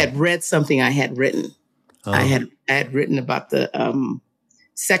 who had read something I had written. I had written about the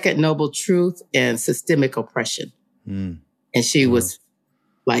second noble truth and systemic oppression. And she was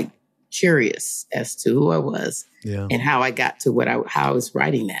like curious as to who I was and how I got to how I was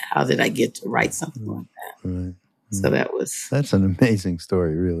writing that. How did I get to write something like that? Right. So that's an amazing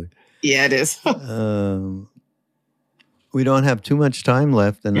story, really. Yeah, it is. We don't have too much time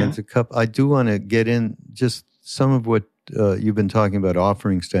left, and I do want to get in just some of what you've been talking about,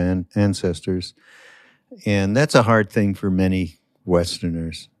 offerings to ancestors, and that's a hard thing for many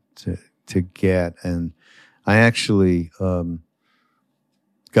Westerners to get. And I actually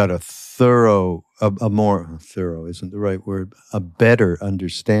got a more thorough isn't the right word, a better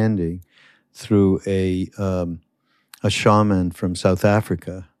understanding through a shaman from South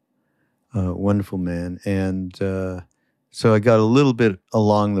Africa, a wonderful man. And so I got a little bit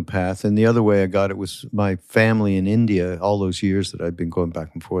along the path. And the other way I got it was my family in India, all those years that I've been going back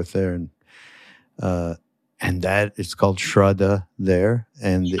and forth there. And that it's called Shraddha there.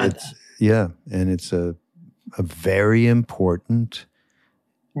 And it's a very important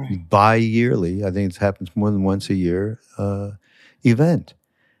bi-yearly, I think it happens more than once a year, event.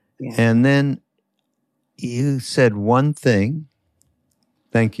 Yeah. And then you said one thing,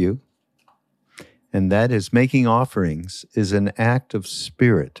 thank you, and that is making offerings is an act of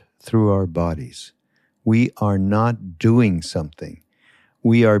spirit through our bodies. We are not doing something.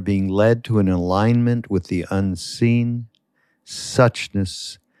 We are being led to an alignment with the unseen,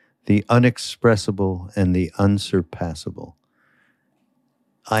 suchness, the unexpressible, and the unsurpassable.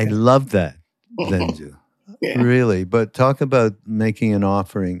 I love that, Zenju. Really. But talk about making an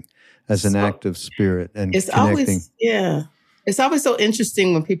offering as an act of spirit and connecting. It's always so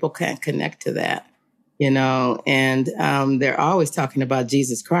interesting when people can't connect to that, and they're always talking about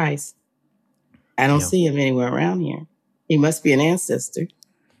Jesus Christ. I don't see him anywhere around here. He must be an ancestor.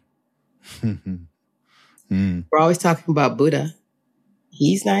 We're always talking about Buddha.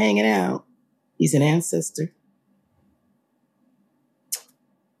 He's not hanging out. He's an ancestor.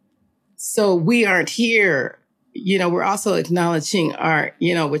 So we aren't here. We're also acknowledging our,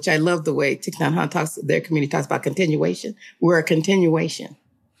 which I love the way Thich Nhat Hanh their community talks about continuation. We're a continuation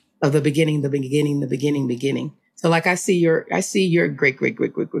of the beginning. So like I see your great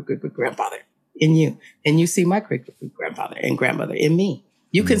grandfather in you, and you see my great grandfather and grandmother in me.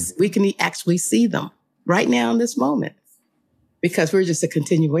 We can actually see them right now in this moment because we're just a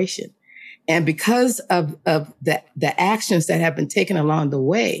continuation. And because of the actions that have been taken along the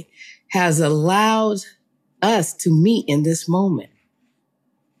way has allowed us to meet in this moment.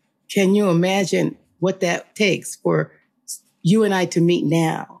 Can you imagine what that takes for you and I to meet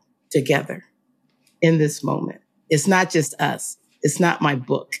now together in this moment? It's not just us. It's not my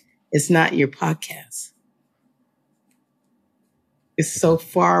book. It's not your podcast. It's so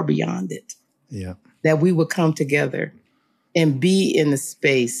far beyond it. Yeah. that we would come together and be in the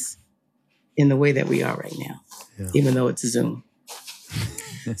space in the way that we are right now, even though it's Zoom.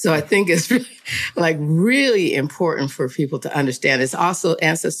 So I think it's really important for people to understand. It's also,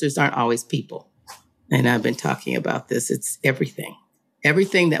 ancestors aren't always people. And I've been talking about this. It's everything.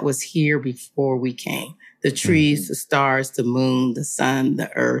 Everything that was here before we came. The trees, the stars, the moon, the sun,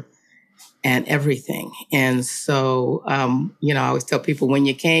 the earth, and everything. And so, I always tell people, when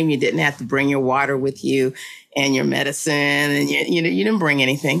you came, you didn't have to bring your water with you and your medicine, and you didn't bring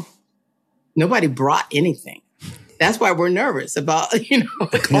anything. Nobody brought anything. That's why we're nervous about,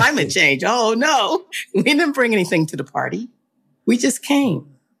 climate change. Oh no, we didn't bring anything to the party. We just came.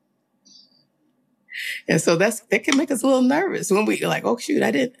 And so that can make us a little nervous when we're like, oh shoot,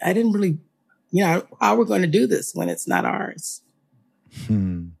 I didn't really, how are we going to do this when it's not ours?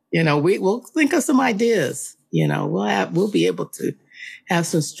 We'll think of some ideas, we'll be able to have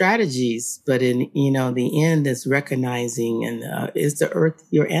some strategies, but in, the end is recognizing, and is the earth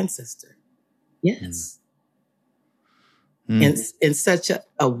your ancestor? Yes. And such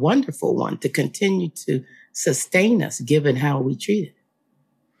a wonderful one to continue to sustain us, given how we treat it.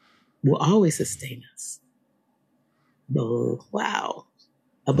 Will always sustain us. Wow.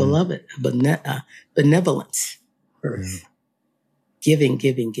 A beloved, a benevolent earth. Giving.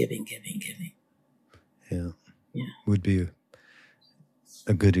 Yeah. Would be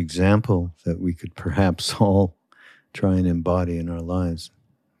a good example that we could perhaps all try and embody in our lives,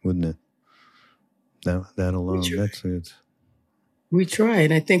 wouldn't it? That alone, that's it. We try,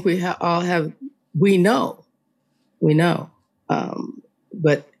 and I think we we know,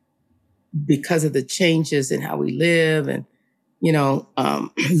 but because of the changes in how we live and,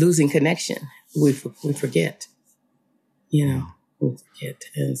 losing connection, we forget, we forget.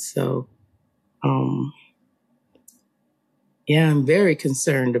 And so, I'm very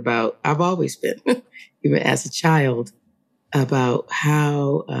concerned about, I've always been, even as a child, about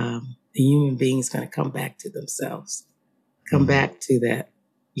how the human being is going to come back to themselves. Come back to that,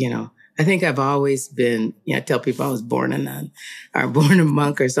 I think I've always been, I tell people I was born a nun or born a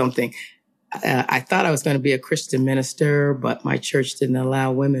monk or something. I thought I was going to be a Christian minister, but my church didn't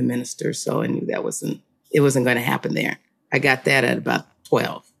allow women ministers. So I knew it wasn't going to happen there. I got that at about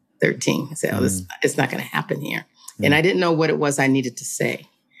 12, 13. I said, it's not going to happen here. And I didn't know what it was I needed to say,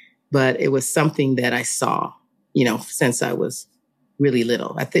 but it was something that I saw, since I was really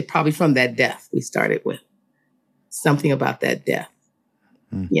little. I think probably from that death we started with. Something about that death,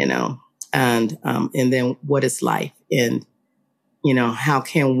 and then what is life, and how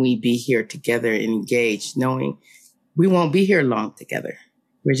can we be here together and engaged, knowing we won't be here long together.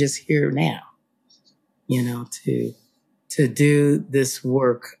 We're just here now, to do this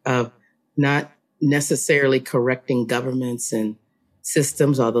work of not necessarily correcting governments and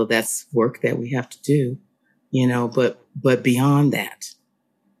systems, although that's work that we have to do, but beyond that,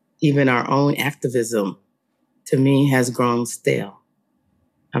 even our own activism, to me, has grown stale.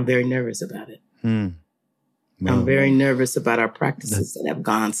 I'm very nervous about it. Well, I'm very nervous about our practices that have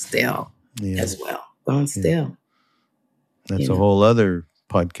gone stale as well. Gone stale. That's a whole other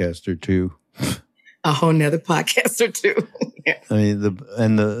podcast or two. A whole nother podcast or two. I mean,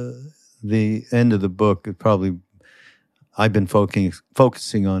 the end of the book, I've been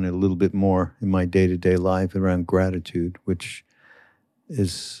focusing on it a little bit more in my day-to-day life around gratitude, which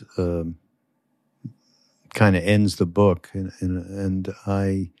is... kind of ends the book, and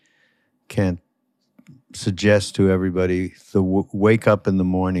I can't suggest to everybody to wake up in the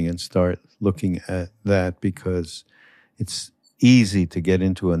morning and start looking at that, because it's easy to get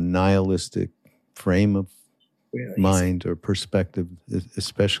into a nihilistic frame of mind or perspective,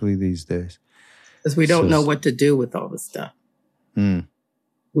 especially these days. Because we don't know what to do with all this stuff.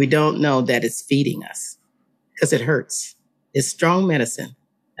 We don't know that it's feeding us, because it hurts. It's strong medicine.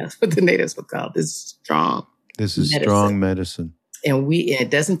 That's what the natives would call it. This is strong. This is medicine. Strong medicine. And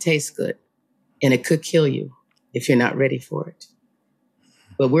it doesn't taste good. And it could kill you if you're not ready for it.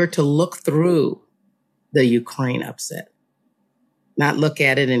 But we're to look through the Ukraine upset. Not look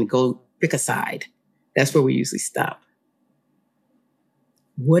at it and go pick a side. That's where we usually stop.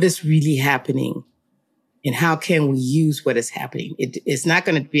 What is really happening? And how can we use what is happening? It's not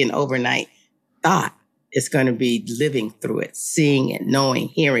going to be an overnight thought. It's going to be living through it, seeing it, knowing,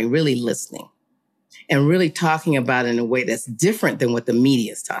 hearing, really listening, and really talking about it in a way that's different than what the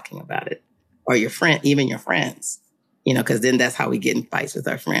media is talking about it, or your friend, even your friends, because then that's how we get in fights with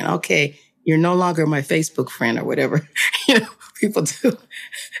our friend. Okay, you're no longer my Facebook friend or whatever, people do.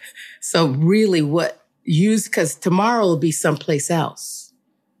 So really because tomorrow will be someplace else.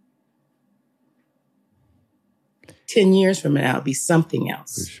 10 years from now, it'll be something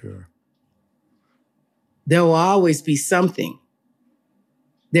else. For sure. there will always be something.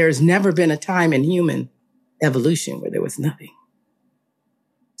 There's never been a time in human evolution where there was nothing.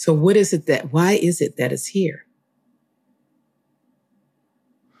 So why is it that it's here?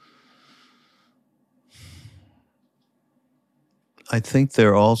 I think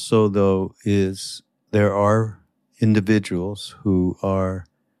there also, though, there are individuals who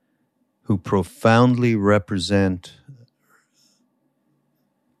profoundly represent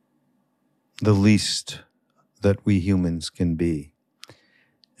the least that we humans can be.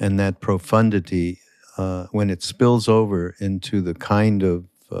 And that profundity, when it spills over into the kind of,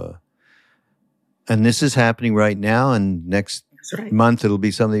 and this is happening right now, and next month it'll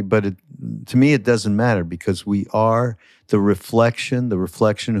be something, but to me it doesn't matter, because we are the reflection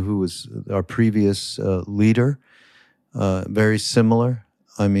who was our previous leader, very similar.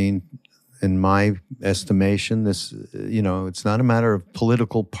 I mean, in my estimation, this, it's not a matter of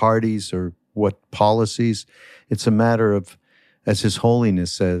political parties or what policies. It's a matter of, as His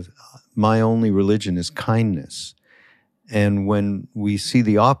Holiness says, my only religion is kindness. And when we see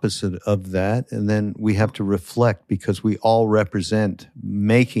the opposite of that, and then we have to reflect, because we all represent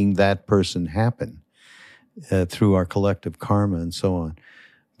making that person happen through our collective karma and so on.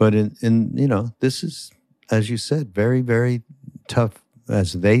 But this is, as you said, very, very tough,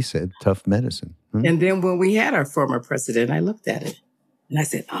 as they said, tough medicine. And then when we had our former president, I looked at it and I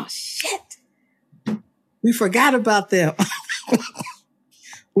said, oh, shit, we forgot about them.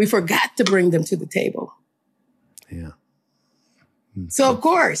 We forgot to bring them to the table. Yeah. So, of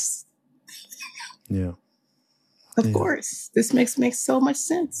course. Yeah. Of course. This makes so much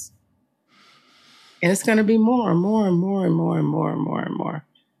sense. And it's going to be more and more and more and more and more and more and more.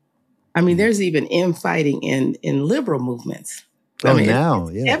 I mean, there's even infighting in liberal movements. It's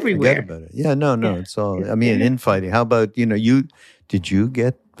everywhere. Forget about it. Yeah, no, it's all. I mean, infighting. How about did you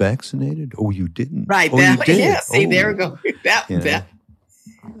get vaccinated? Oh, you didn't. Right. Oh, you did. Yeah. See, there we go. That.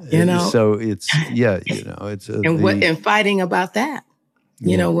 So it's it's and fighting about that.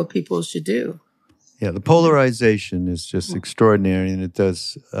 What people should do. Yeah, the polarization is just extraordinary, and it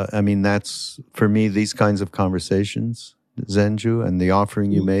does. That's for me, these kinds of conversations, Zenju, and the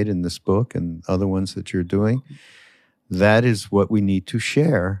offering you made in this book and other ones that you're doing. That is what we need to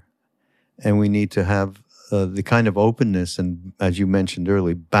share, and we need to have the kind of openness and, as you mentioned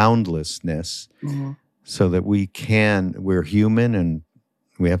earlier, boundlessness, so that we're human, and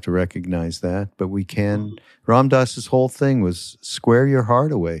we have to recognize that, but we can. Ram Dass's whole thing was square your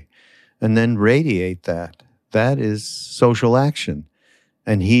heart away and then radiate that. That is social action.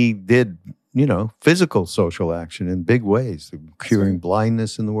 And he did, physical social action in big ways, curing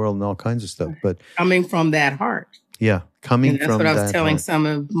blindness in the world and all kinds of stuff. But coming from that heart. Yeah, coming from that. That's what I was telling heart. Some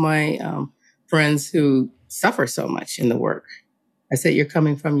of my friends who suffer so much in the work. I said, you're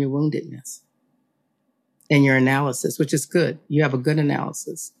coming from your woundedness and your analysis, which is good. You have a good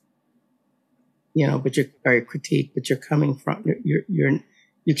analysis, but your critique, but you're coming from,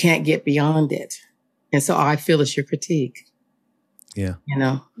 you can't get beyond it. And so all I feel is your critique. Yeah.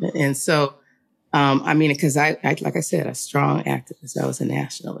 And so, because I, like I said, a strong activist. I was a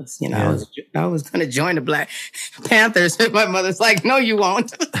nationalist. I was going to join the Black Panthers. And my mother's like, no, you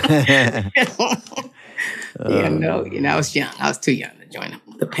won't. I was young. I was too young to join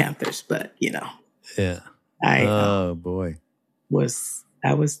the Panthers, but, Yeah. Boy.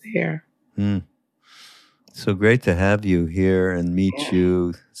 I was there. So great to have you here and meet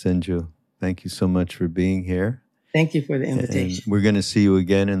you, Zenju. Thank you so much for being here. Thank you for the invitation. And we're going to see you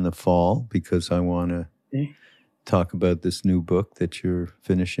again in the fall, because I want to talk about this new book that you're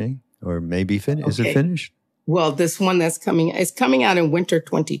finishing, or maybe finished. Is it finished? Well, this one it's coming out in winter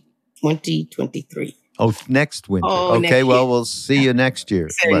 2023. Oh, next winter. We'll see you next year.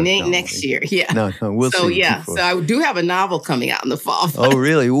 Next year, yeah. No, we'll see. So, yeah, so I do have a novel coming out in the fall. Oh,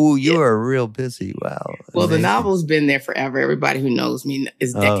 really? Ooh, you are real busy. Wow. Well, the novel's been there forever. Everybody who knows me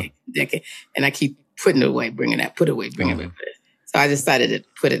is decade. And I keep putting it away, bringing it, put it away, bring it away. So I decided to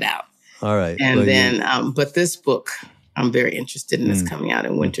put it out. All right. And but this book, I'm very interested in this coming out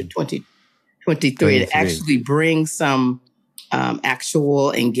in winter 2023. It actually brings some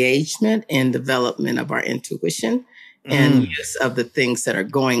actual engagement and development of our intuition and use of the things that are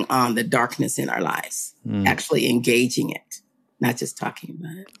going on, the darkness in our lives, actually engaging it, not just talking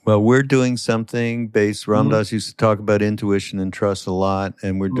about it. Well, we're doing something based, Ram Dass used to talk about intuition and trust a lot,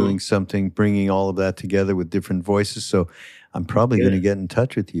 and we're doing something, bringing all of that together with different voices. So I'm probably going to get in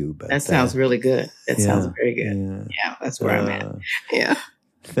touch with you about that. That sounds really good. That sounds very good. Yeah, that's where I'm at. Yeah.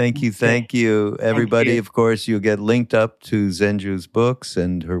 Thank you. Everybody, of course, you'll get linked up to Zenju's books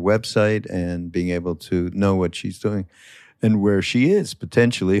and her website, and being able to know what she's doing and where she is,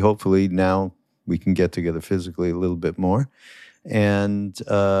 potentially, hopefully now we can get together physically a little bit more. And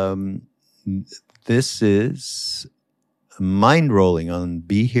this is Mindrolling on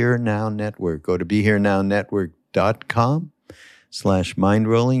Be Here Now Network. Go to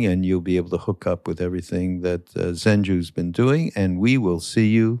BeHereNowNetwork.com/mindrolling, and you'll be able to hook up with everything that Zenju's been doing. And we will see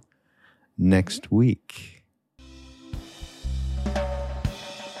you next week.